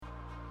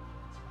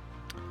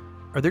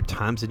Are there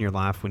times in your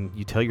life when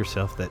you tell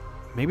yourself that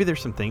maybe there's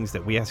some things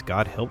that we ask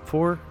God help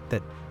for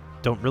that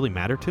don't really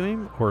matter to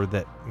Him, or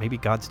that maybe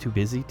God's too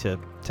busy to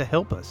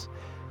help us?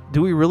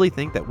 Do we really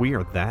think that we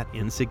are that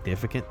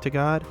insignificant to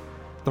God?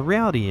 The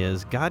reality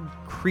is, God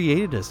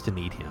created us to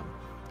need Him.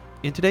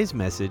 In today's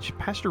message,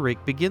 Pastor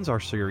Rick begins our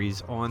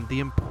series on the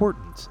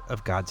importance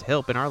of God's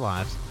help in our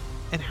lives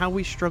and how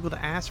we struggle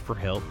to ask for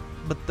help,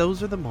 but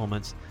those are the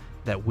moments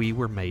that we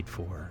were made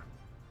for.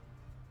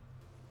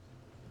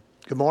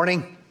 Good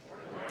morning.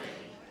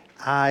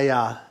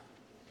 I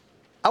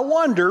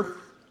wonder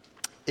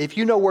if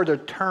you know where the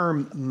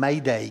term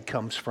Mayday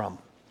comes from.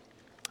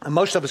 And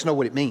most of us know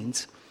what it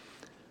means.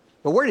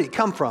 But where did it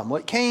come from? Well,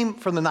 it came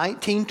from the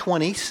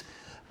 1920s.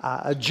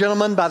 A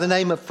gentleman by the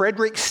name of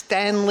Frederick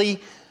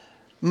Stanley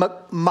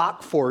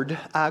Mockford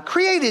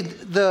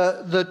created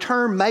the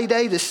term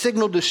Mayday to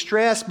signal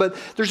distress, but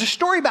there's a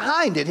story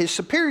behind it. His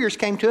superiors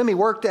came to him. He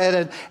worked at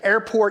an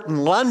airport in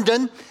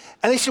London,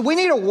 and they said, we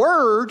need a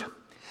word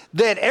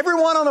that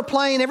everyone on a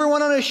plane,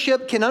 everyone on a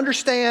ship can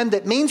understand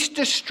that means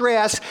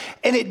distress,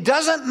 and it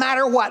doesn't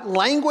matter what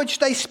language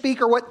they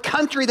speak or what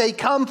country they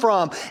come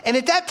from. And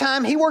at that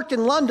time, he worked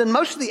in London.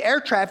 Most of the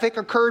air traffic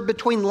occurred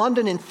between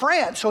London and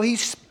France, so he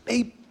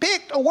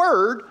picked a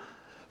word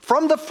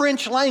from the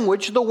French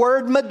language, the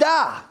word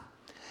Mada.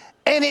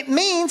 And it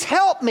means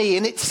help me,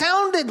 and it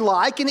sounded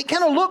like, and it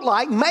kind of looked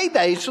like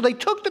Mayday, so they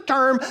took the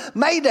term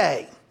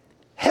Mayday,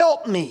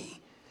 help me.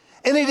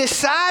 And they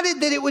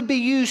decided that it would be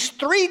used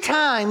 3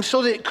 times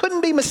so that it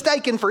couldn't be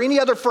mistaken for any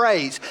other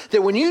phrase.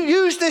 That when you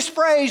use this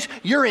phrase,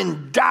 you're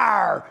in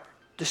dire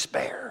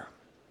despair.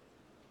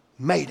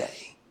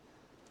 Mayday,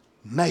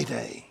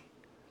 Mayday,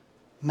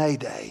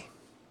 Mayday.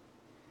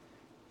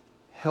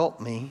 Help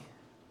me,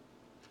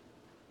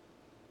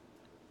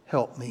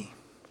 help me,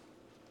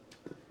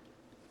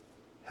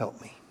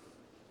 help me.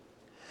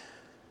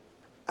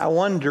 I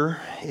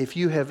wonder if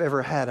you have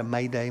ever had a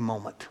Mayday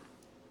moment.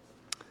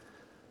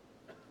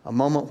 A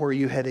moment where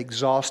you had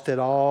exhausted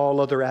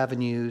all other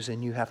avenues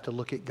and you have to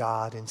look at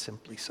God and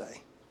simply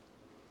say,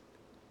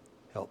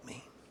 help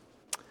me.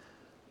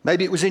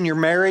 Maybe it was in your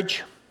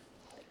marriage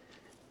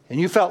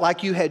and you felt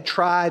like you had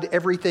tried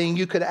everything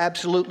you could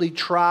absolutely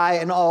try,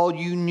 and all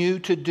you knew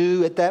to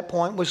do at that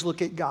point was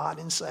look at God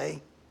and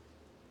say,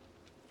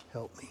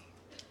 help me.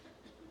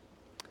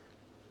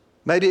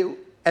 Maybe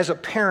as a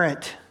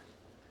parent,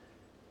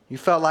 you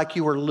felt like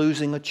you were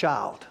losing a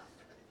child.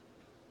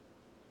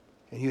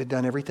 And you had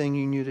done everything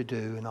you knew to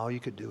do, and all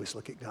you could do is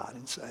look at God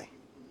and say,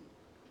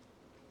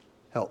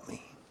 help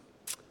me.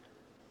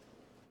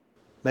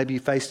 Maybe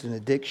you faced an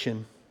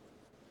addiction,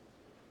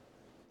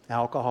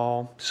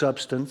 alcohol,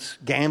 substance,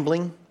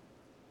 gambling,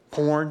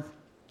 porn.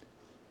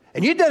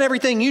 And you'd done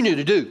everything you knew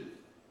to do.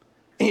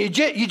 And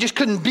you just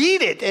couldn't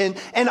beat it.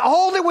 And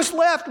all that was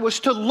left was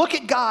to look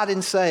at God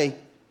and say,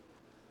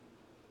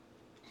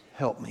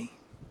 help me.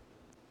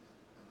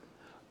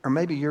 Or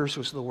maybe yours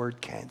was the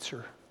word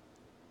cancer.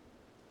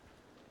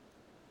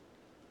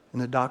 And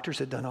the doctors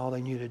had done all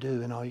they knew to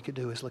do, and all you could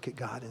do is look at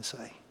God and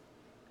say,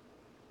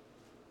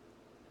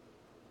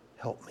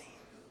 help me.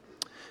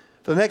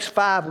 For the next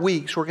 5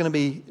 weeks, we're going to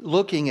be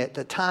looking at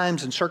the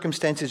times and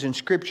circumstances in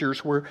Scripture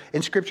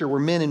where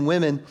men and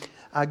women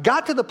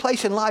got to the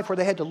place in life where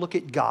they had to look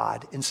at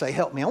God and say,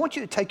 help me. I want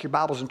you to take your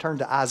Bibles and turn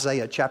to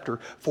Isaiah chapter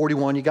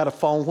 41. You got a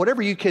phone,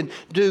 whatever you can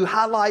do,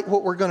 highlight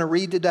what we're going to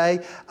read today.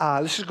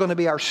 This is going to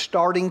be our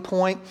starting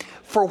point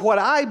for what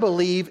I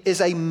believe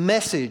is a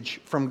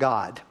message from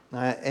God.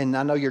 And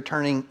I know you're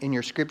turning in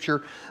your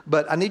Scripture,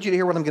 but I need you to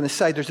hear what I'm going to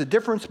say. There's a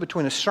difference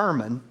between a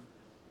sermon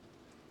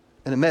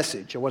and a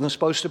message. I wasn't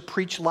supposed to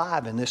preach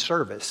live in this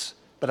service,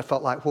 but I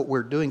felt like what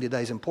we're doing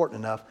today is important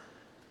enough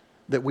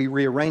that we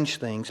rearrange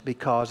things,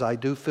 because I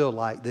do feel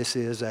like this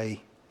is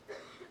a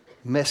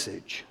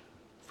message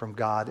from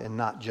God and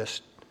not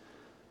just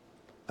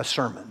a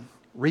sermon.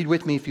 Read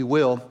with me, if you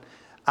will,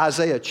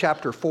 Isaiah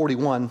chapter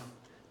 41,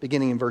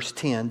 beginning in verse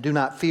 10. Do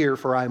not fear,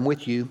 for I am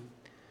with you.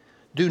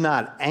 Do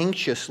not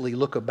anxiously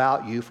look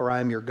about you, for I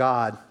am your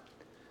God.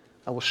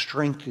 I will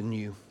strengthen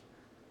you.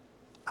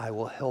 I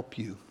will help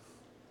you.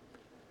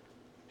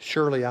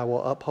 Surely I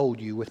will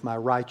uphold you with my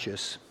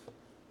righteous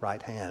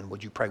right hand.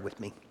 Would you pray with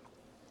me?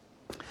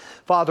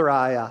 Father,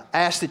 I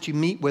ask that you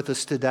meet with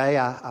us today.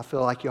 I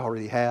feel like you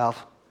already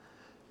have.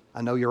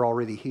 I know you're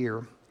already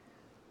here.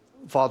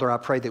 Father, I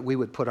pray that we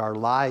would put our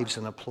lives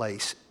in a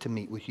place to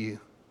meet with you,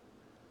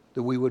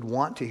 that we would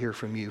want to hear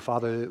from you.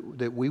 Father,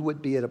 that we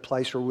would be at a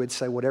place where we would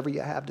say, whatever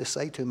you have to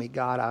say to me,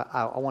 God,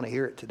 I want to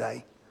hear it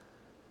today.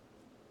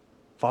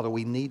 Father,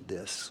 we need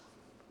this.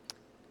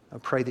 I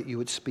pray that you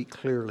would speak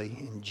clearly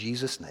in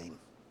Jesus' name.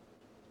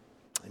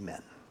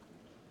 Amen.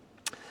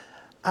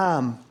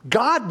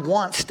 God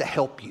wants to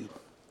help you.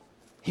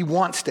 He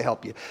wants to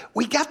help you.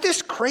 We got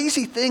this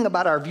crazy thing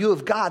about our view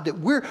of God that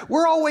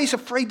we're always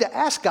afraid to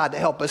ask God to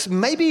help us.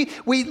 Maybe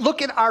we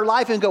look at our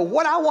life and go,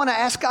 what I want to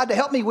ask God to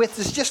help me with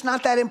is just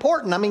not that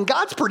important. I mean,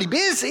 God's pretty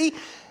busy,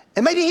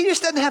 and maybe he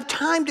just doesn't have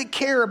time to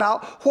care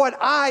about what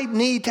I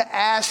need to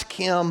ask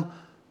him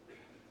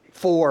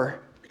for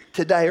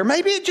today. Or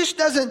maybe it just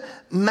doesn't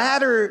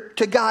matter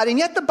to God. And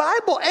yet the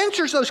Bible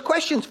answers those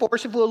questions for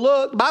us if we'll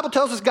look. The Bible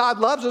tells us God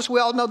loves us. We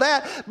all know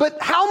that. But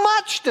how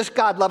much does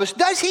God love us?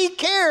 Does he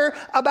care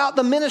about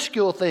the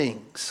minuscule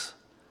things?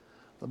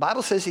 The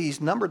Bible says he's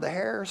numbered the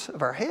hairs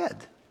of our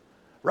head.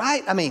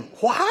 Right? I mean,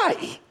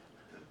 why?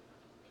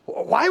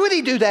 Why would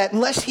he do that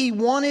unless he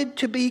wanted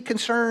to be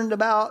concerned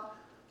about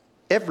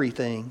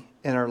everything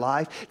in our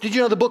life? Did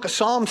you know the book of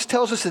Psalms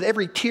tells us that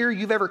every tear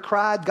you've ever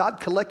cried, God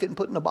collected and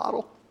put in a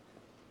bottle?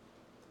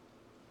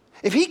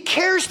 If he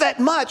cares that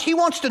much, he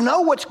wants to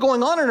know what's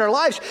going on in our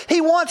lives.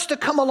 He wants to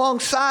come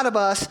alongside of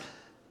us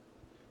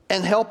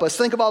and help us.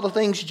 Think of all the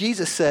things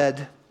Jesus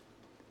said.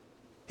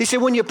 He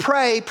said, when you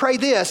pray, pray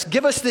this.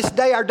 Give us this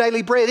day our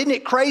daily bread. Isn't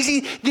it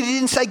crazy that he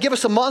didn't say give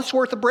us a month's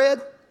worth of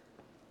bread?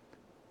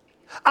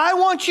 I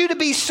want you to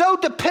be so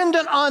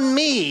dependent on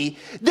me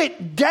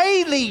that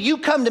daily you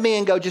come to me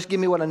and go, just give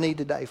me what I need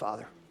today,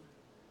 Father.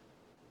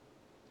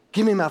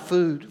 Give me my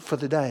food for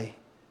the day.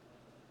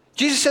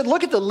 Jesus said,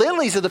 look at the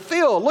lilies of the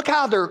field. Look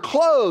how they're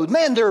clothed.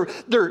 Man,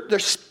 they're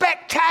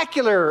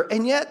spectacular.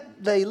 And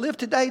yet they live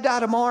today,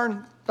 die tomorrow,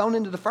 and thrown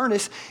into the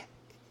furnace.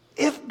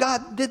 If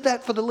God did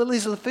that for the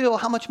lilies of the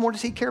field, how much more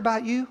does he care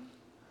about you?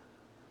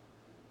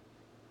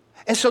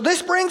 And so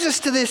this brings us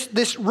to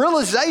this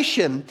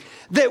realization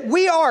that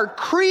we are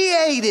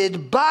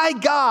created by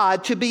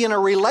God to be in a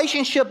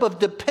relationship of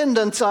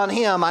dependence on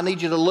him. I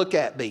need you to look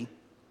at me.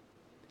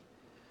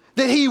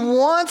 That he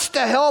wants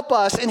to help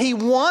us and he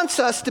wants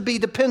us to be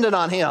dependent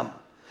on him.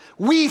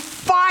 We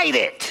fight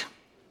it,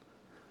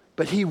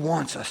 but he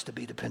wants us to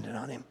be dependent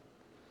on him.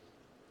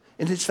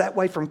 And it's that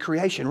way from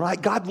creation, right?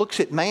 God looks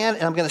at man,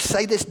 and I'm going to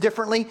say this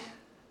differently.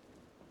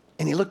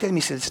 And he looked at him,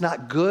 he said, it's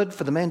not good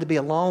for the man to be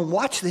alone.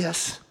 Watch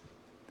this.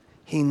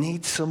 He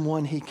needs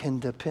someone he can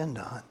depend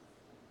on.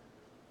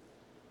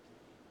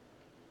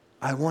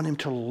 I want him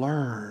to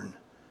learn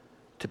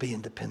to be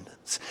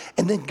independent.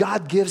 And then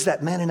God gives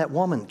that man and that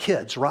woman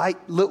kids, right?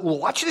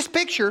 Watch this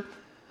picture,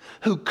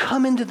 who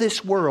come into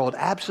this world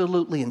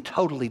absolutely and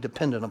totally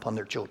dependent upon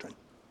their children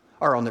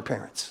or on their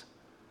parents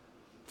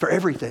for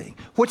everything.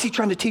 What's he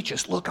trying to teach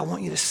us? Look, I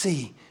want you to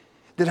see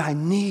that I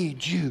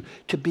need you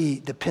to be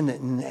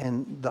dependent.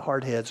 And the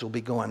hard heads will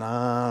be going,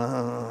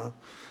 right?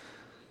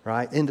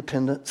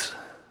 Independence.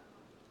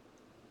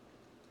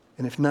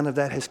 And if none of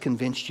that has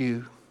convinced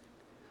you,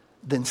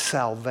 then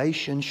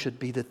salvation should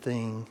be the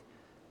thing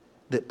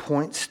that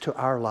points to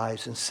our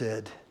lives and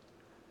said,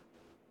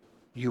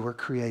 you were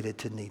created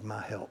to need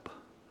my help.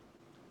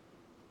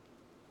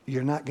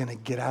 You're not going to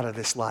get out of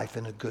this life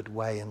in a good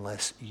way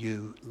unless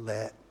you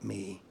let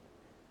me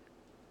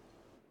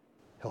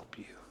help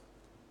you.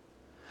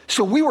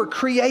 So we were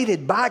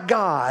created by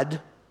God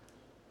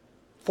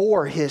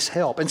for his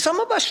help. And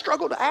some of us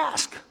struggle to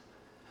ask.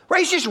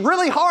 Right? It's just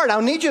really hard. I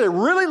need you to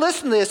really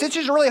listen to this. It's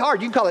just really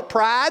hard. You can call it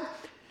pride.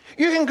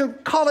 You can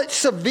call it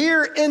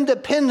severe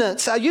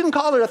independence. You can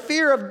call it a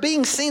fear of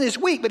being seen as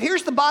weak. But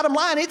here's the bottom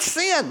line. It's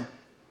sin.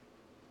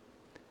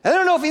 I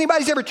don't know if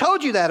anybody's ever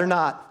told you that or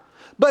not.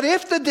 But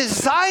if the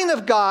design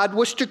of God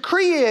was to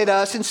create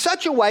us in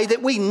such a way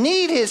that we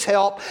need his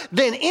help,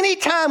 then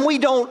anytime we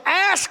don't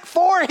ask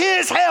for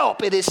his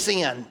help, it is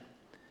sin.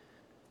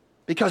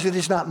 Because it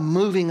is not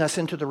moving us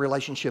into the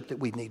relationship that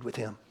we need with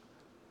him.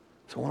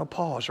 So I want to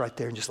pause right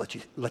there and just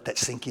let that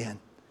sink in.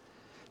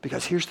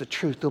 Because here's the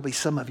truth. There'll be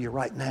some of you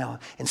right now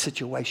in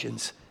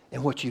situations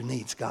and what you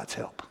need is God's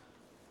help.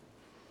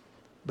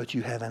 But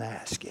you haven't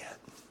asked yet.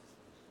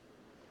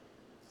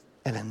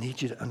 And I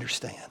need you to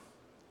understand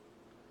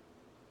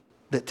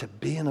that to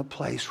be in a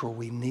place where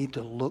we need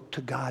to look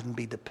to God and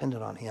be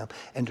dependent on him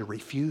and to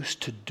refuse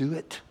to do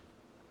it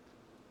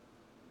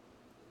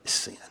is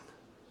sin.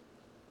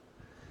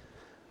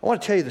 I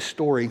want to tell you the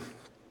story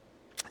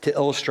to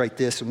illustrate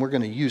this, and we're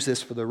going to use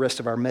this for the rest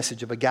of our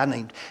message, of a guy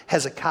named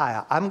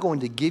Hezekiah. I'm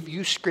going to give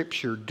you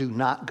scripture. Do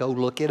not go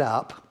look it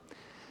up.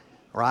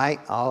 Right?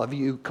 All of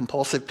you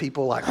compulsive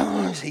people like,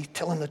 oh, is he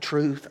telling the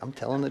truth? I'm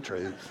telling the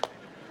truth.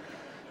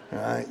 All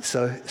right.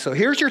 So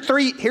here's your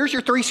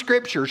three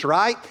scriptures,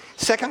 right?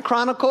 2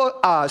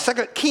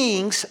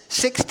 Kings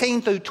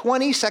 16 through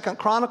 20, 2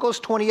 Chronicles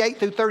 28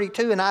 through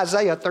 32, and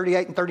Isaiah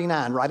 38 and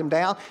 39. Write them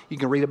down. You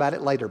can read about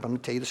it later, but I'm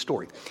going to tell you the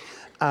story.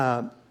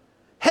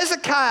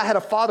 Hezekiah had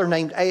a father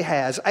named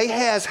Ahaz.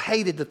 Ahaz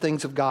hated the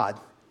things of God.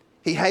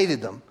 He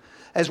hated them.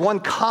 As one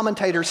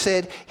commentator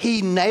said,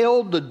 he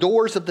nailed the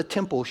doors of the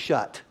temple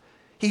shut.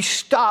 He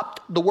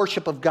stopped the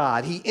worship of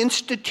God. He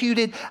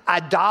instituted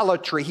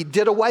idolatry. He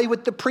did away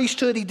with the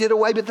priesthood. He did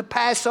away with the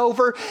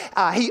Passover.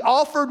 He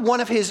offered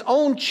one of his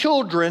own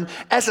children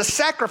as a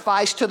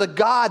sacrifice to the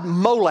god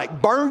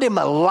Molech, burned him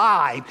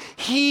alive.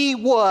 He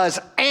was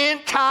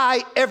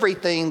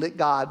anti-everything that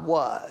God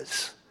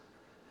was.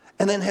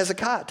 And then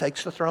Hezekiah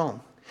takes the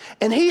throne.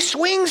 And he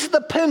swings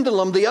the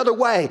pendulum the other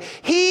way.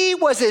 He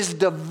was as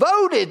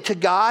devoted to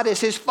God as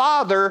his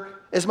father,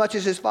 as much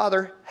as his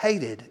father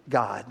hated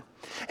God.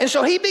 And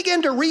so he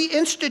began to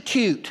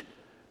reinstitute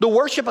the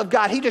worship of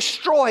God. He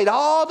destroyed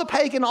all the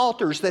pagan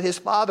altars that his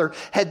father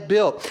had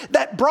built.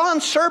 That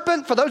bronze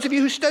serpent, for those of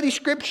you who study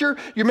Scripture,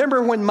 you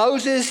remember when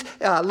Moses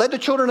led the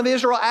children of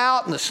Israel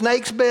out and the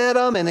snakes bit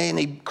them, and then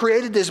he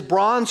created this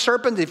bronze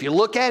serpent. If you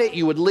look at it,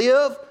 you would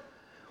live.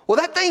 Well,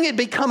 that thing had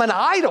become an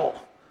idol,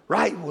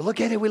 right? Well, look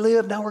at it, we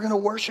live, now we're going to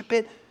worship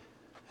it.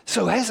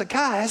 So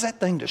Hezekiah has that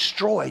thing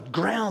destroyed,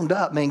 ground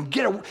up, man.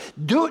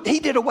 He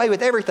did away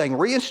with everything.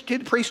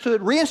 Reinstituted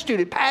priesthood,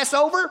 reinstituted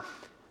Passover,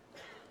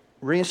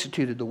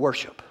 reinstituted the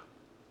worship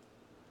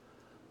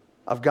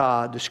of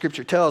God. The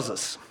Scripture tells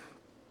us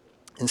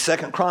in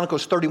 2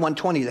 Chronicles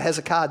 31:20 that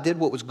Hezekiah did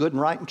what was good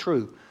and right and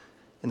true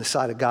in the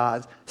sight of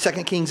God.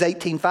 2 Kings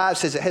 18:5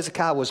 says that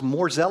Hezekiah was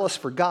more zealous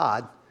for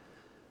God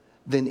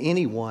than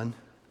anyone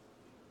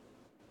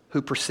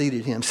who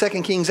preceded him.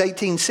 2 Kings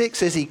 18:6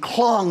 says he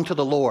clung to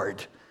the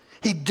Lord.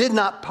 He did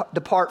not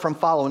depart from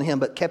following him,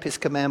 but kept his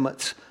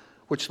commandments,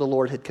 which the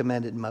Lord had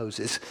commanded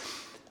Moses.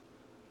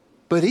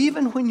 But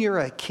even when you're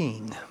a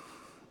king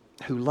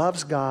who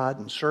loves God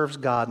and serves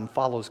God and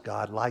follows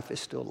God, life is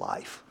still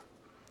life.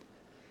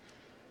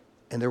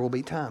 And there will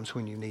be times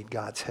when you need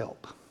God's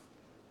help.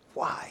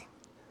 Why?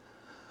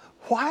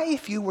 Why,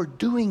 if you were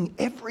doing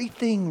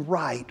everything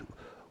right,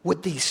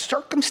 would these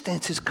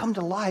circumstances come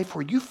to life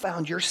where you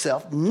found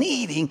yourself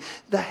needing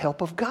the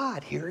help of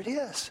God? Here it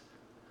is.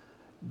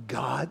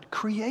 God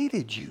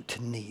created you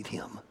to need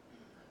him.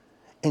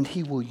 And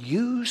he will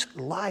use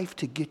life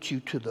to get you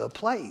to the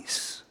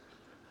place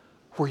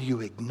where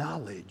you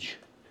acknowledge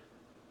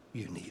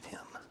you need him.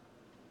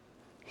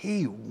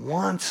 He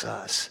wants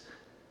us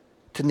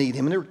to need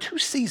him. And there were two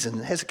seasons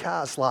in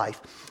Hezekiah's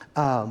life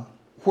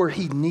where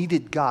he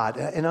needed God.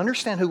 And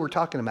understand who we're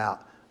talking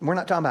about. We're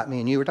not talking about me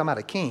and you. We're talking about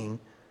a king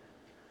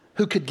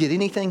who could get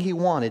anything he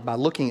wanted by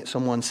looking at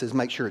someone and says,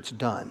 make sure it's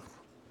done.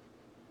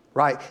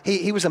 Right?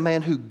 He was a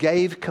man who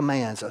gave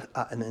commands,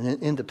 an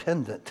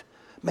independent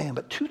man.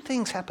 But two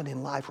things happened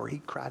in life where he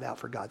cried out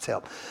for God's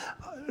help.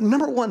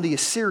 Number one, the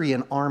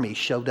Assyrian army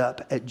showed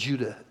up at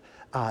Judah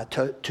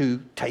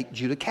to take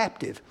Judah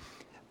captive.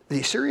 The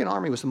Assyrian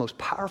army was the most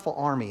powerful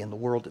army in the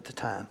world at the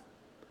time.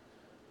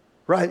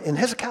 Right? And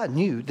Hezekiah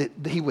knew that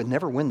he would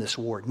never win this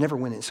war, never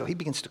win it. So he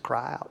begins to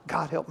cry out,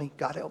 God help me,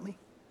 God help me,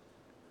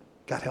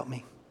 God help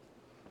me.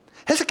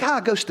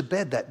 Hezekiah goes to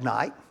bed that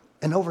night,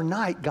 and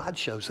overnight God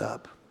shows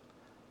up.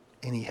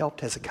 And he helped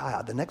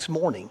Hezekiah. The next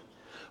morning,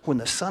 when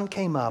the sun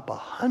came up,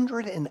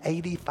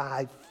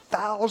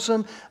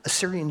 185,000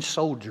 Assyrian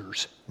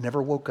soldiers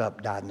never woke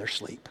up, died in their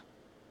sleep.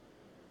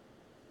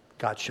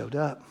 God showed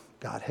up.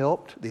 God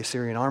helped. The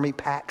Assyrian army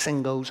packs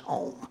and goes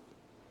home.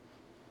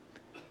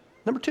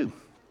 Number two,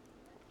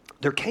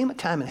 there came a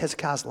time in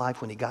Hezekiah's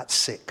life when he got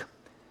sick.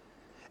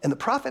 And the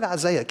prophet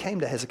Isaiah came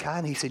to Hezekiah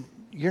and he said,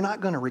 you're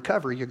not going to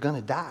recover, you're going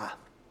to die.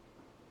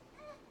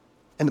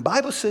 And the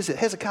Bible says that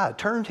Hezekiah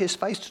turned his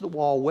face to the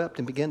wall, wept,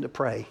 and began to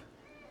pray,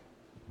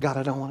 God,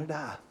 I don't want to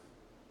die.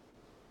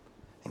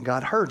 And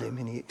God heard him,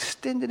 and he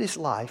extended his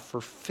life for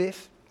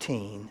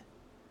 15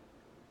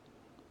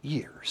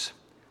 years.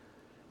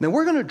 Now,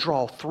 we're going to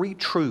draw three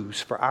truths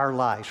for our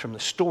lives from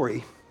the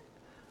story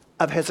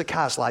of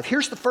Hezekiah's life.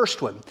 Here's the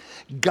first one.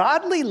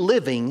 Godly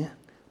living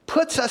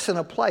puts us in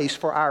a place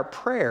for our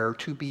prayer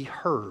to be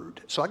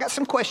heard. So I got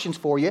some questions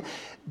for you.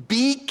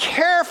 Be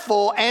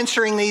careful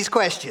answering these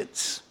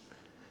questions.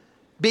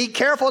 Be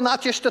careful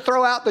not just to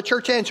throw out the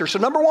church answer. So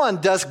number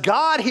one, does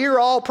God hear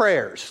all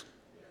prayers?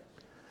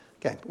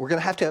 Okay, we're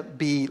going to have to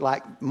be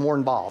more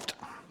involved.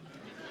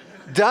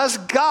 Does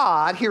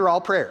God hear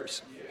all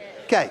prayers?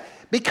 Okay,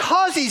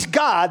 because he's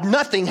God,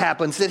 nothing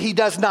happens that he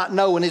does not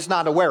know and is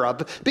not aware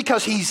of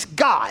because he's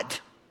God,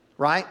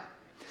 right?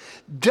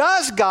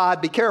 Does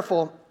God, be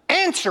careful,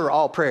 answer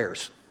all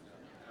prayers?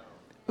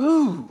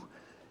 Ooh,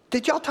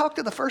 did y'all talk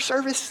to the first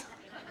service?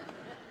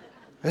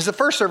 Because the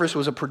first service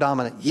was a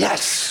predominant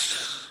yes.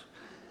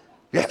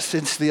 Yes,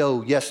 it's the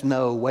old yes,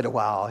 no, wait a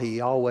while.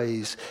 He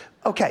always...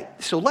 Okay,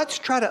 so let's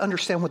try to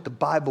understand what the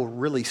Bible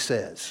really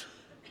says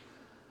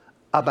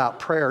about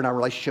prayer and our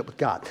relationship with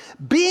God.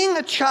 Being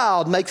a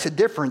child makes a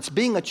difference.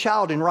 Being a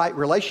child in right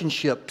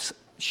relationships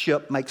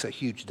makes a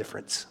huge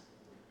difference.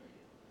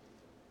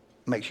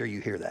 Make sure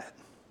you hear that.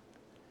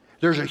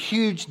 There's a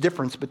huge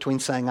difference between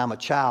saying I'm a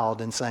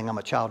child and saying I'm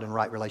a child in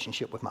right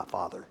relationship with my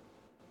Father.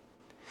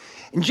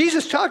 And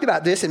Jesus talked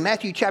about this in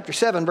Matthew chapter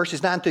 7,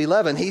 verses 9 to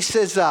 11. He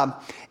says,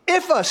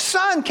 if a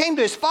son came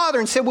to his father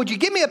and said, would you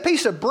give me a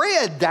piece of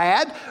bread,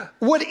 Dad?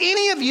 Would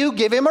any of you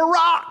give him a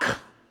rock?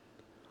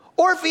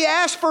 Or if he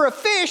asked for a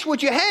fish,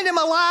 would you hand him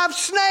a live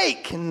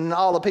snake? And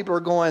all the people are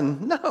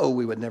going, no,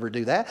 we would never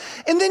do that.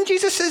 And then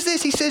Jesus says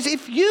this. He says,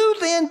 if you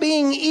then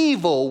being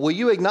evil, will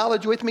you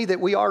acknowledge with me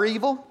that we are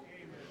evil?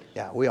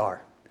 Yeah, we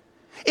are.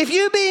 If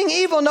you being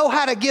evil know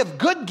how to give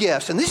good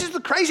gifts, and this is the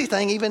crazy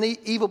thing, even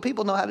evil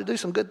people know how to do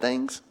some good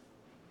things,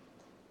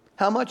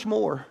 how much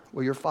more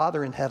will your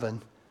Father in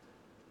heaven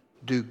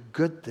do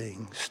good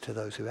things to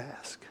those who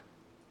ask?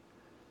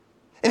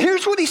 And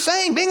here's what he's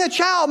saying. Being a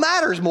child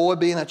matters more.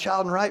 Being a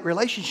child in right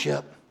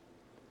relationship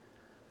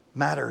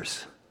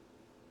matters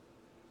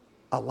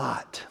a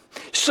lot.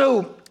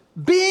 So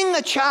Being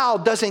a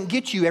child doesn't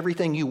get you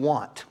everything you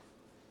want,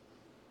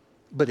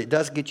 but it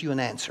does get you an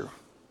answer.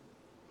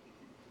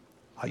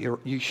 Oh,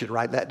 you should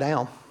write that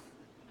down.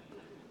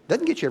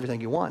 Doesn't get you everything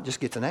you want, just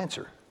gets an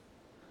answer.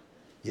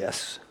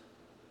 Yes.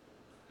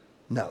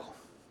 No.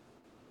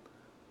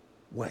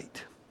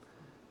 Wait.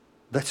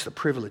 That's the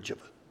privilege of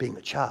being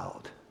a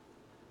child,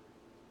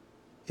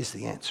 is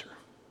the answer.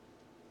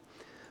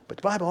 But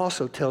the Bible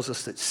also tells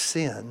us that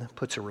sin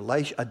puts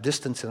a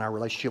distance in our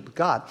relationship with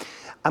God.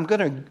 I'm going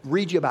to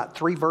read you about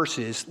 3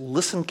 verses.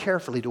 Listen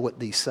carefully to what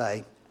these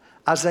say.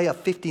 Isaiah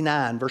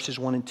 59, verses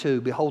 1 and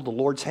 2. Behold, the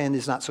Lord's hand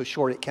is not so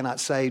short it cannot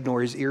save,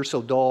 nor his ear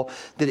so dull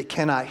that it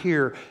cannot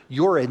hear.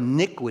 Your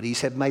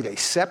iniquities have made a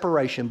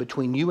separation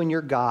between you and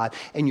your God,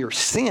 and your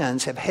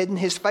sins have hidden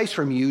his face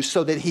from you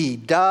so that he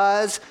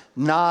does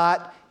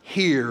not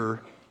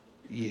hear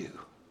you.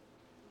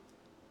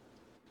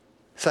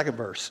 Second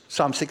verse,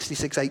 Psalm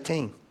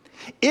 66:18.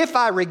 If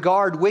I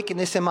regard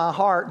wickedness in my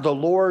heart, the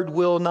Lord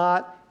will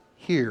not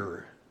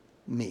hear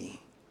me.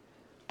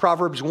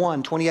 Proverbs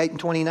 1:28 and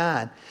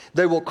 29.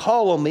 They will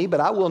call on me, but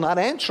I will not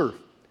answer.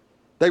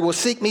 They will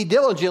seek me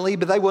diligently,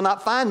 but they will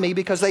not find me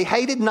because they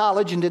hated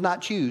knowledge and did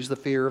not choose the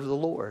fear of the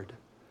Lord.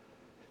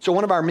 So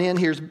one of our men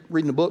here is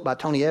reading a book by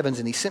Tony Evans,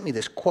 and he sent me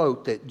this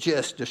quote that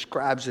just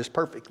describes this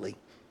perfectly.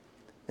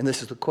 And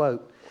this is the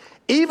quote.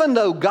 Even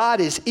though God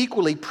is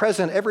equally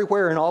present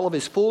everywhere in all of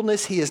his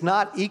fullness, he is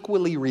not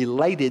equally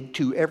related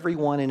to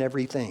everyone and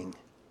everything.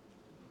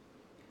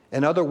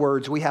 In other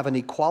words, we have an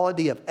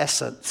equality of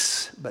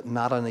essence, but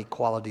not an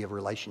equality of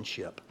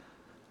relationship.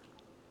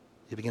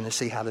 You begin to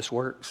see how this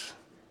works.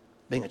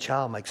 Being a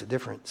child makes a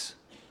difference.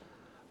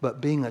 But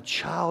being a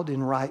child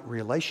in right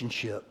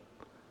relationship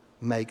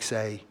makes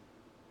a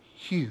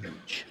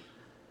huge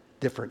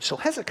difference. So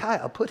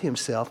Hezekiah put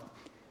himself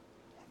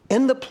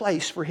in the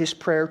place for his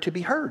prayer to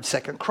be heard.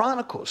 2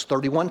 Chronicles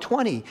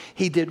 31:20.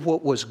 He did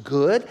what was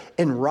good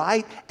and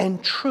right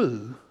and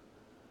true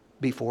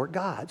before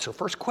God. So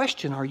first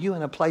question, are you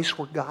in a place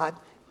where God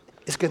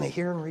is going to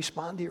hear and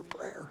respond to your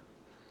prayer?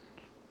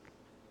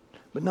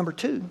 But number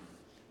 2,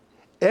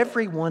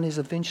 everyone is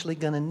eventually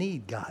going to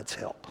need God's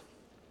help.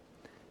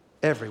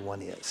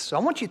 Everyone is. So I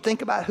want you to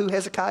think about who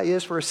Hezekiah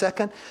is for a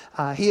second.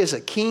 He is a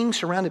king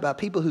surrounded by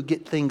people who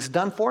get things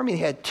done for him. He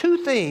had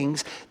 2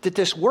 things that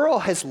this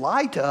world has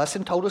lied to us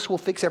and told us will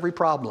fix every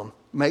problem.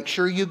 Make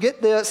sure you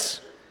get this,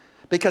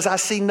 because I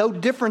see no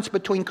difference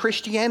between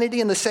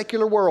Christianity and the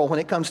secular world when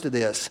it comes to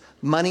this.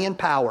 Money and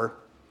power.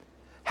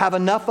 Have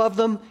enough of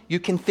them, you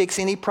can fix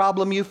any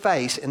problem you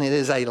face, and it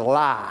is a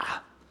lie.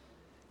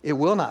 It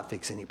will not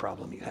fix any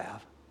problem you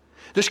have.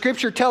 The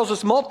scripture tells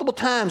us multiple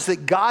times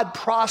that God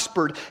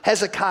prospered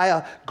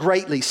Hezekiah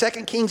greatly.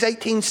 2 Kings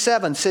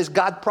 18:7 says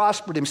God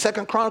prospered him.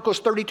 2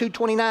 Chronicles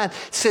 32:29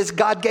 says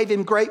God gave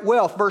him great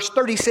wealth. Verse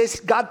 30 says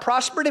God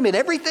prospered him in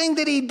everything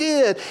that he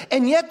did.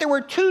 And yet there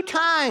were 2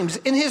 times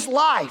in his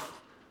life,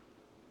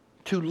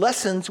 2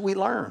 lessons we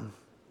learn.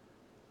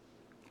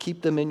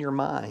 Keep them in your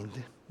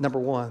mind. Number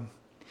 1,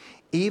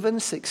 even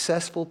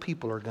successful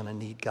people are going to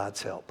need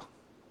God's help.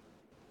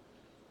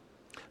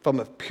 From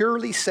a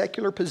purely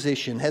secular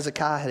position,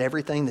 Hezekiah had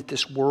everything that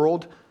this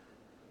world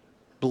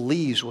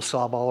believes will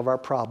solve all of our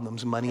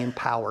problems, money and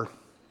power.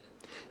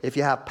 If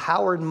you have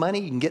power and money,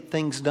 you can get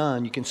things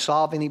done. You can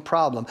solve any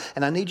problem.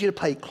 And I need you to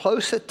pay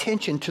close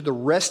attention to the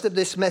rest of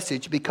this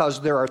message, because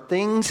there are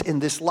things in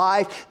this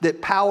life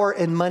that power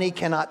and money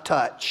cannot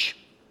touch.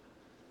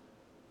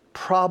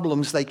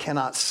 Problems they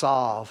cannot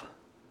solve.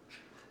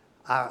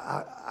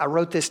 I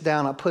wrote this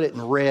down. I put it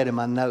in red in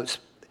my notes.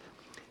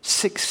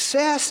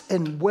 Success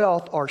and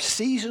wealth are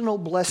seasonal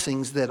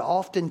blessings that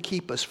often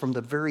keep us from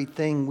the very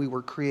thing we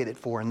were created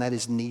for, and that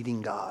is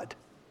needing God.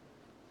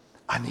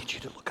 I need you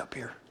to look up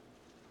here.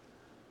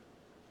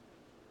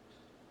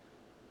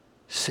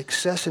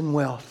 Success and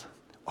wealth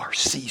are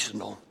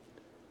seasonal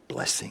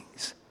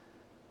blessings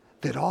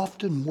that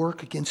often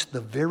work against the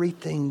very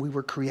thing we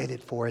were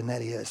created for, and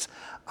that is,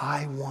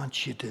 I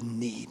want you to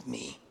need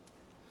me.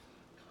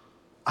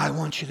 I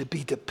want you to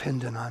be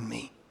dependent on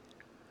me.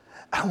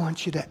 I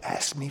want you to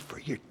ask me for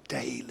your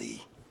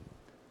daily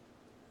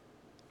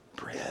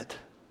bread.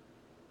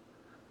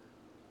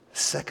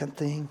 Second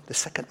thing, the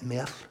second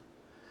myth,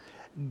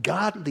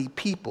 godly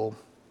people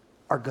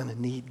are going to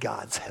need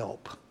God's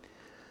help.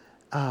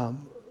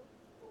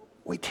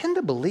 We tend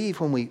to believe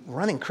when we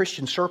run in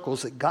Christian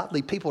circles that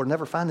godly people will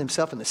never find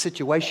themselves in a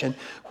situation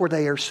where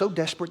they are so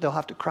desperate they'll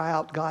have to cry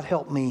out, God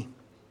help me.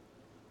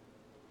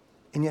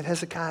 And yet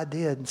Hezekiah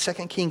did. In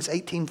 2 Kings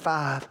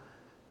 18:5,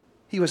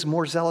 he was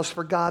more zealous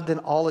for God than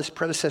all his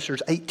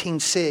predecessors.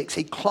 18:6,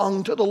 he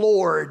clung to the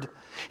Lord.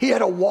 He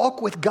had a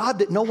walk with God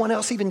that no one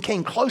else even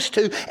came close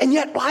to, and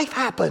yet life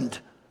happened.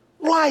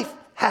 Life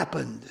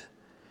happened.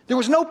 There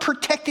was no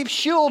protective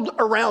shield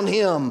around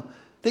him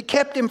that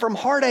kept him from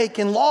heartache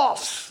and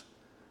loss.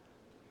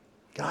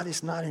 God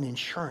is not an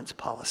insurance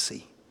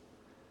policy.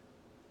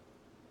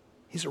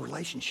 He's a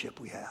relationship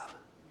we have.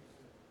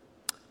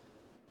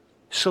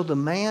 So the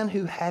man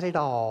who had it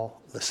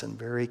all, listen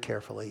very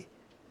carefully,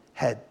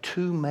 had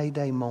 2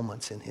 Mayday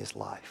moments in his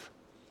life.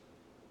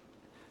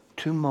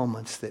 2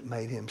 moments that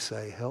made him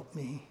say, help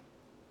me,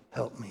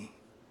 help me,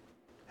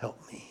 help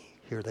me.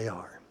 Here they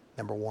are.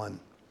 Number 1,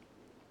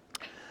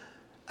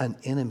 an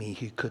enemy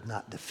he could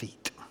not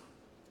defeat.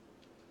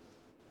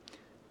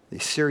 The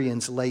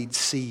Assyrians laid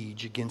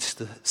siege against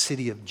the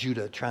city of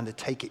Judah, trying to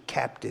take it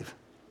captive.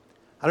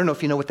 I don't know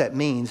if you know what that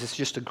means. It's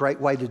just a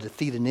great way to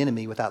defeat an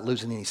enemy without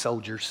losing any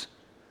soldiers.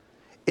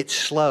 It's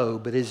slow,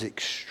 but it is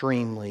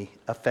extremely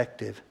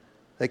effective.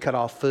 They cut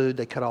off food.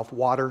 They cut off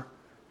water.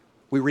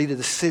 We read of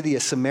the city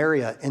of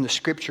Samaria, and the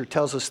scripture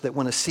tells us that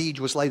when a siege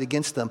was laid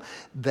against them,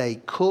 they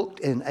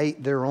cooked and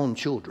ate their own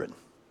children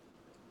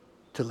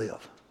to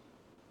live.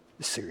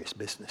 It's serious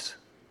business.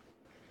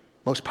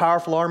 Most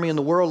powerful army in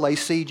the world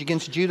lays siege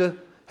against Judah.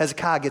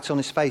 Hezekiah gets on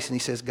his face and he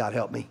says, God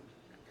help me.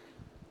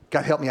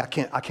 God help me, I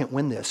can't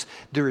win this.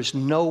 There is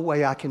no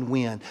way I can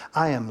win.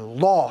 I am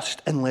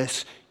lost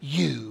unless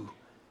you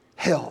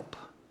help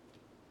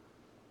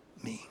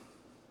me.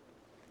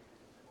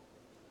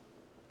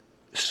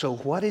 So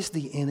what is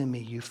the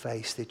enemy you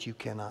face that you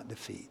cannot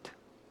defeat?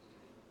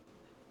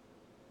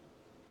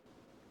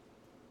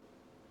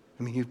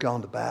 I mean, you've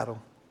gone to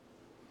battle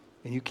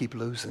and you keep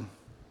losing.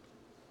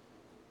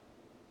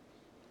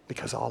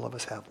 Because all of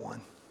us have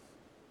one.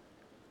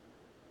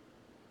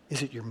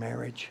 Is it your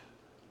marriage?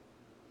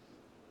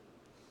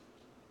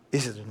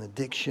 Is it an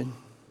addiction?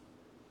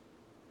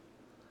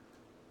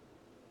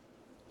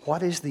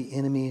 What is the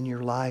enemy in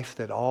your life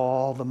that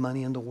all the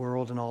money in the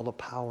world and all the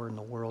power in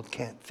the world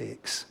can't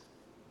fix?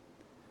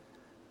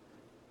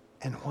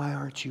 And why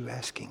aren't you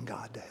asking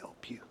God to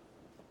help you?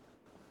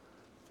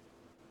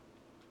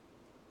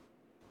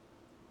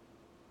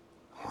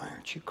 Why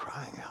aren't you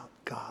crying out,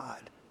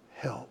 God,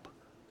 help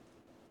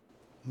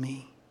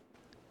me?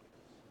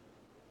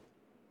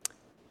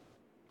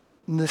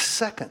 And the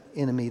second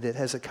enemy that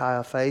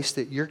Hezekiah faced,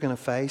 that you're going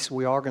to face,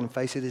 we are going to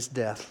face it, is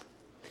death.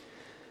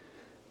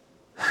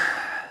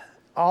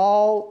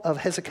 All of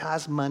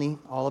Hezekiah's money,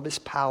 all of his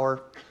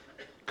power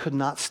could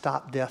not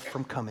stop death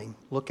from coming.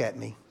 Look at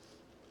me.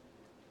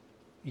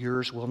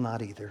 Yours will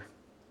not either.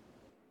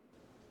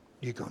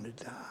 You're going to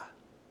die.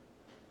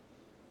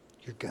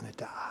 You're going to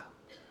die.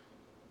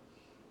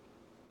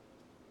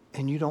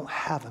 And you don't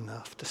have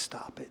enough to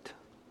stop it.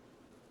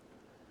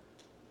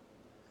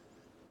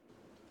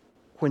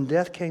 When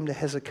death came to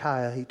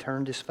Hezekiah, he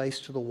turned his face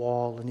to the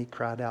wall and he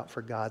cried out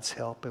for God's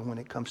help. And when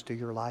it comes to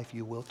your life,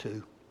 you will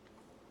too.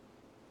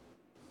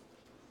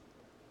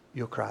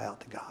 You'll cry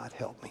out to God,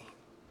 help me.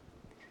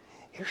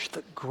 Here's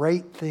the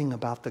great thing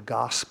about the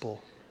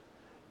gospel.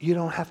 You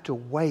don't have to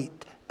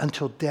wait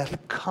until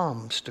death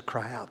comes to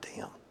cry out to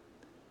him.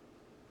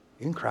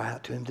 You can cry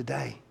out to him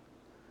today.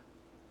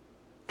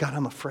 God,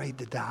 I'm afraid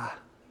to die.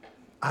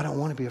 I don't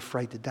want to be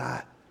afraid to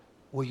die.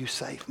 Will you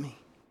save me?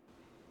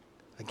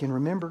 Again,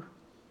 remember,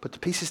 put the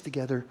pieces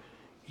together.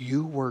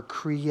 You were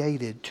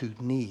created to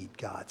need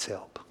God's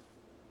help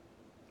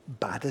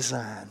by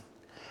design.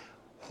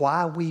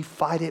 Why we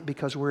fight it?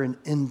 Because we're an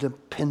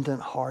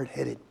independent,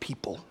 hard-headed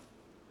people.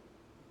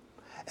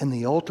 And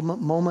the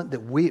ultimate moment that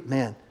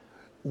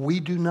we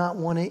do not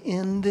want to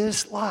end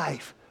this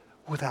life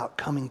without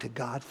coming to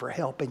God for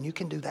help. And you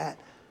can do that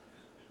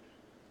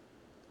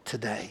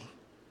today.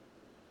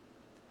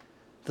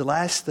 The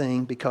last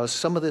thing, because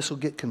some of this will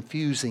get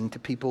confusing to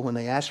people when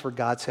they ask for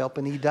God's help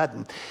and he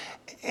doesn't.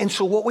 And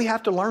so what we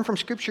have to learn from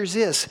Scripture is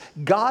this: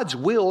 God's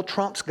will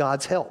trumps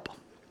God's help.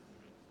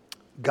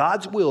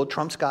 God's will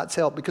trumps God's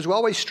help, because we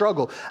always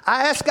struggle.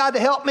 I asked God to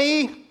help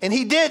me and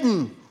he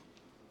didn't.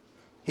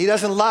 He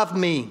doesn't love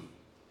me,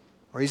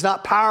 or he's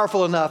not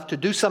powerful enough to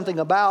do something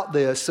about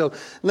this. So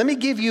let me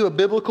give you a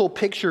biblical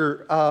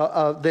picture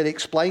that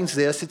explains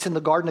this. It's in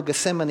the Garden of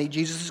Gethsemane.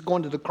 Jesus is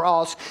going to the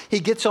cross. He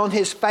gets on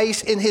his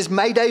face in his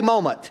Mayday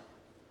moment.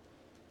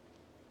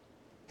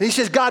 And he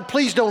says, God,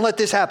 please don't let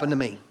this happen to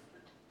me.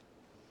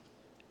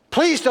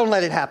 Please don't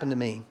let it happen to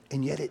me.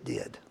 And yet it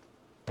did.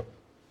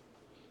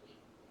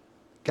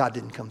 God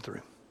didn't come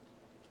through.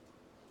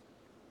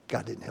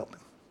 God didn't help him.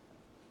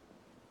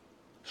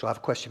 So I have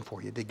a question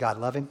for you. Did God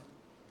love him?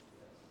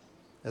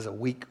 As a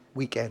weak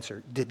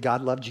answer. Did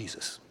God love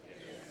Jesus?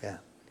 Yeah.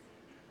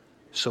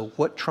 So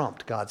what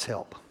trumped God's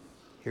help?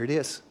 Here it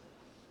is.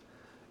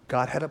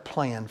 God had a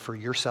plan for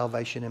your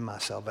salvation and my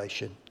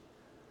salvation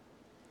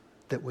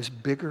that was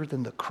bigger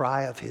than the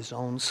cry of his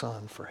own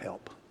son for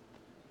help.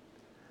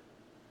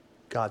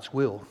 God's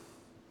will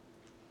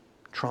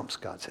trumps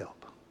God's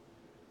help.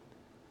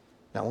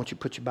 Now I want you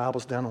to put your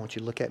Bibles down. I want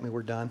you to look at me.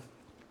 We're done.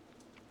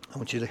 I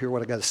want you to hear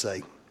what I got to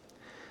say.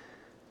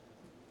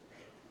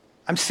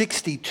 I'm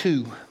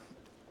 62,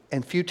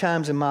 and few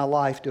times in my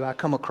life do I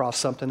come across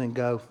something and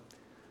go,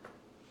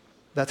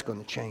 that's going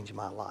to change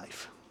my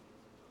life.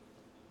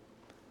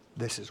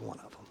 This is one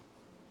of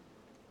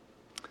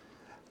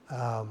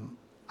them.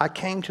 I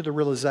came to the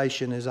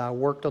realization as I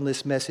worked on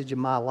this message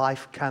and my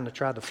life kind of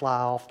tried to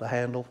fly off the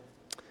handle,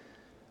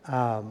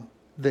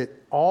 that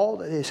all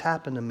that has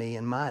happened to me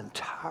in my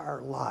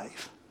entire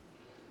life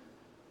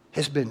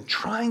has been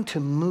trying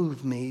to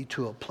move me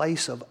to a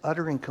place of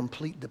utter and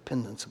complete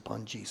dependence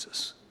upon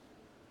Jesus.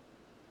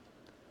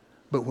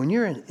 But when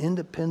you're an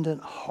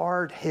independent,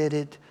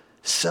 hard-headed,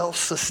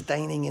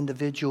 self-sustaining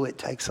individual, it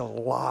takes a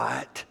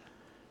lot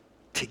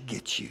to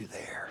get you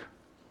there.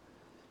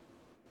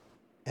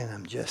 And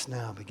I'm just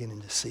now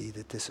beginning to see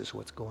that this is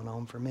what's going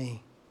on for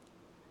me.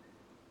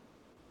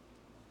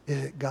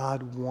 Is that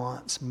God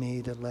wants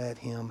me to let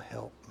him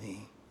help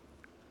me.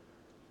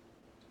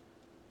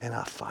 And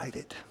I fight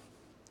it.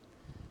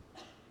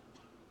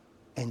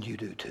 And you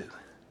do too.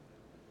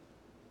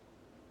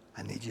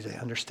 I need you to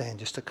understand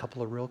just a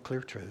couple of real clear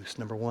truths.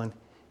 Number one,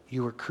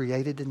 you were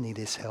created to need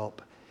his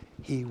help.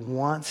 He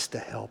wants to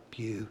help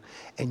you.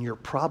 And you're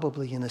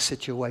probably in a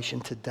situation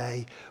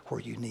today where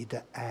you need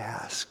to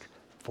ask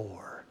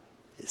for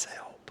his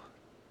help.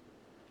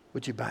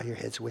 Would you bow your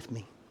heads with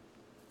me?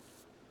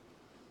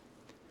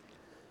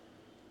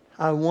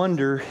 I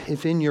wonder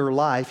if in your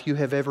life you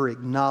have ever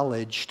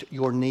acknowledged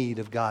your need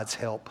of God's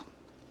help.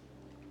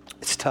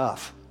 It's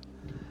tough.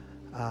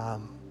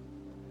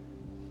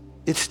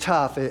 It's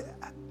tough.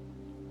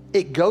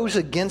 It goes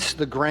against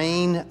the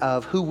grain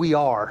of who we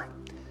are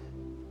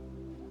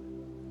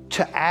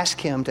to ask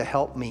him to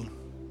help me.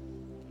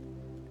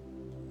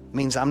 It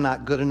means I'm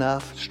not good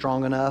enough,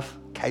 strong enough,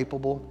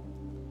 capable.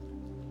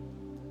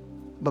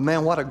 But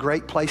man, what a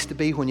great place to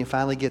be when you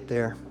finally get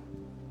there.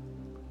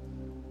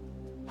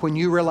 When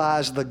you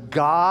realize the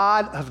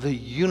God of the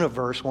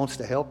universe wants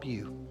to help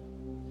you.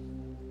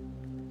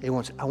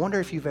 I wonder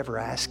if you've ever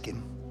asked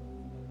him.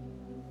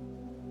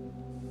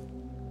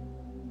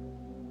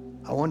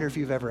 I wonder if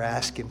you've ever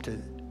asked him to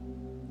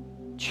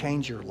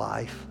change your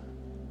life,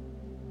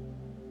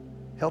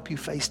 help you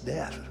face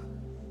death,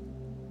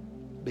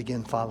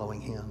 begin following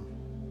him.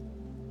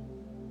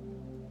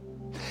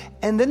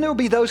 And then there'll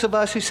be those of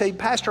us who say,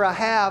 Pastor,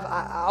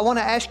 I want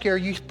to ask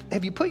you,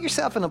 have you put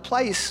yourself in a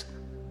place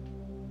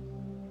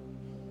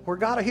where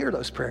God will hear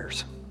those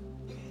prayers?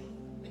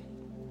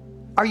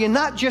 Are you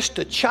not just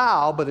a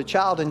child, but a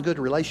child in good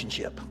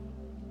relationship?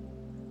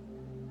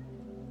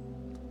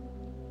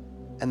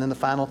 And then the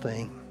final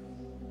thing,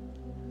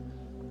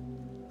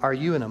 are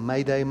you in a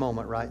Mayday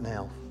moment right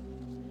now?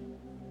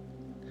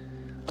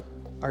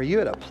 Are you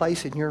at a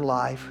place in your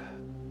life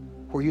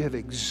where you have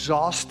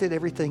exhausted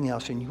everything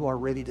else and you are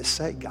ready to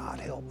say, God,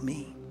 help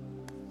me.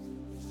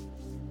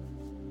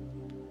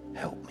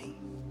 Help me.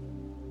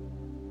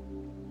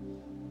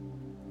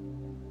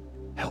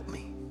 Help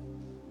me.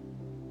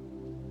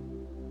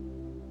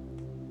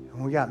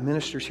 And we got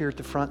ministers here at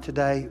the front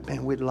today.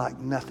 Man, we'd like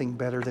nothing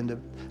better than to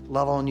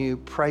love on you,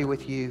 pray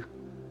with you,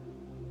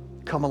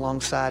 come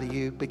alongside of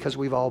you, because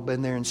we've all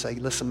been there and say,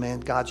 listen, man,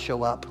 God,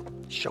 show up.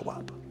 Show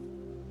up.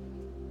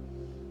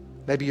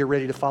 Maybe you're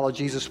ready to follow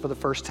Jesus for the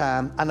first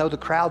time. I know the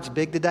crowd's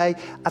big today.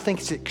 I think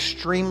it's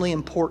extremely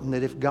important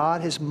that if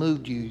God has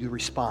moved you, you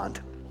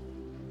respond.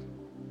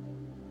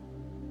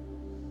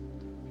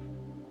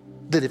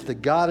 That if the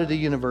God of the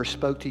universe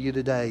spoke to you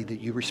today,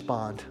 that you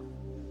respond,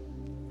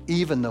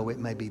 even though it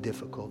may be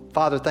difficult.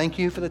 Father, thank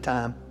you for the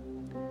time.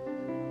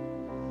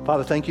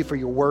 Father, thank you for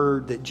your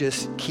word that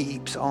just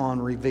keeps on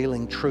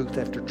revealing truth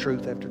after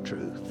truth after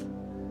truth.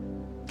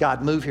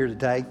 God, move here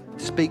today.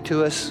 Speak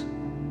to us.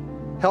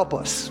 Help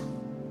us.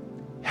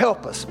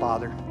 Help us,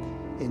 Father.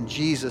 In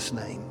Jesus'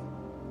 name,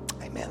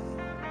 amen.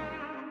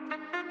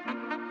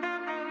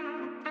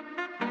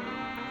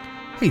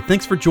 Hey,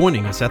 thanks for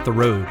joining us at The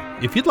Road.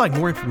 If you'd like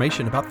more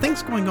information about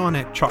things going on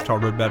at Choctaw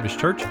Road Baptist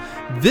Church,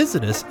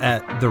 visit us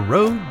at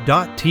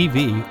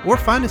theroad.tv or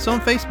find us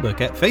on Facebook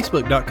at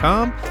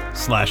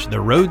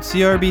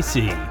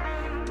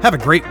facebook.com/theroadcrbc. Have a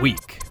great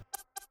week.